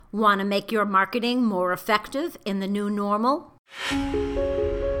Want to make your marketing more effective in the new normal?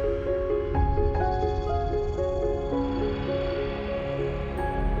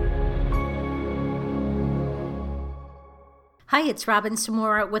 Hi, it's Robin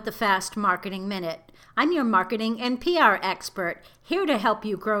Samora with the Fast Marketing Minute. I'm your marketing and PR expert, here to help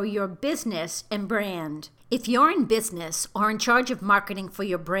you grow your business and brand. If you're in business or in charge of marketing for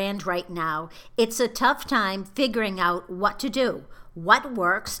your brand right now, it's a tough time figuring out what to do, what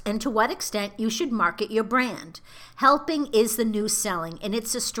works, and to what extent you should market your brand. Helping is the new selling, and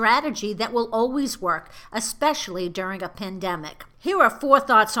it's a strategy that will always work, especially during a pandemic. Here are 4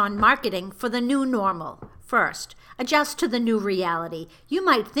 thoughts on marketing for the new normal. First, adjust to the new reality. You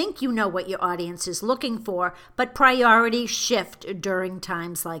might think you know what your audience is looking for, but priorities shift during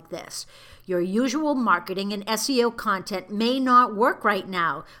times like this. Your usual marketing and SEO content may not work right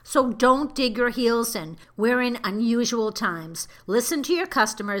now, so don't dig your heels in. We're in unusual times. Listen to your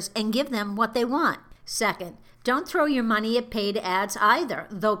customers and give them what they want. Second, don't throw your money at paid ads either,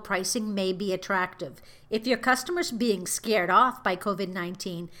 though pricing may be attractive. If your customers being scared off by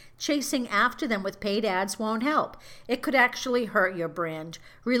COVID-19, chasing after them with paid ads won't help. It could actually hurt your brand.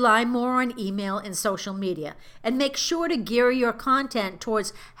 Rely more on email and social media, and make sure to gear your content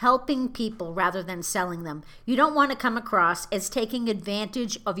towards helping people rather than selling them. You don't want to come across as taking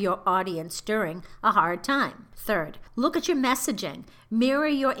advantage of your audience during a hard time. Third, look at your messaging. Mirror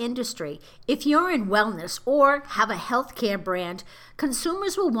your industry. If you're in wellness or have a healthcare brand,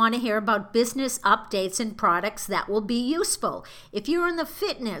 consumers will want to hear about business updates and products that will be useful. If you're in the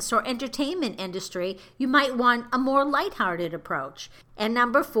fitness or entertainment industry, you might want a more lighthearted approach. And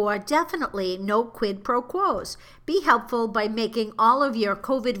number 4, definitely no quid pro quos. Be helpful by making all of your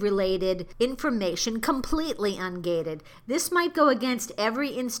COVID-related information completely ungated. This might go against every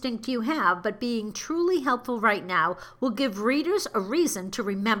instinct you have, but being truly helpful right now will give readers a reason to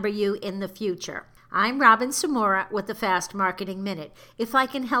remember you in the future. I'm Robin Samora with the Fast Marketing Minute. If I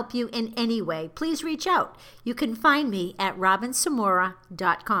can help you in any way, please reach out. You can find me at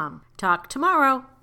robinsamora.com. Talk tomorrow.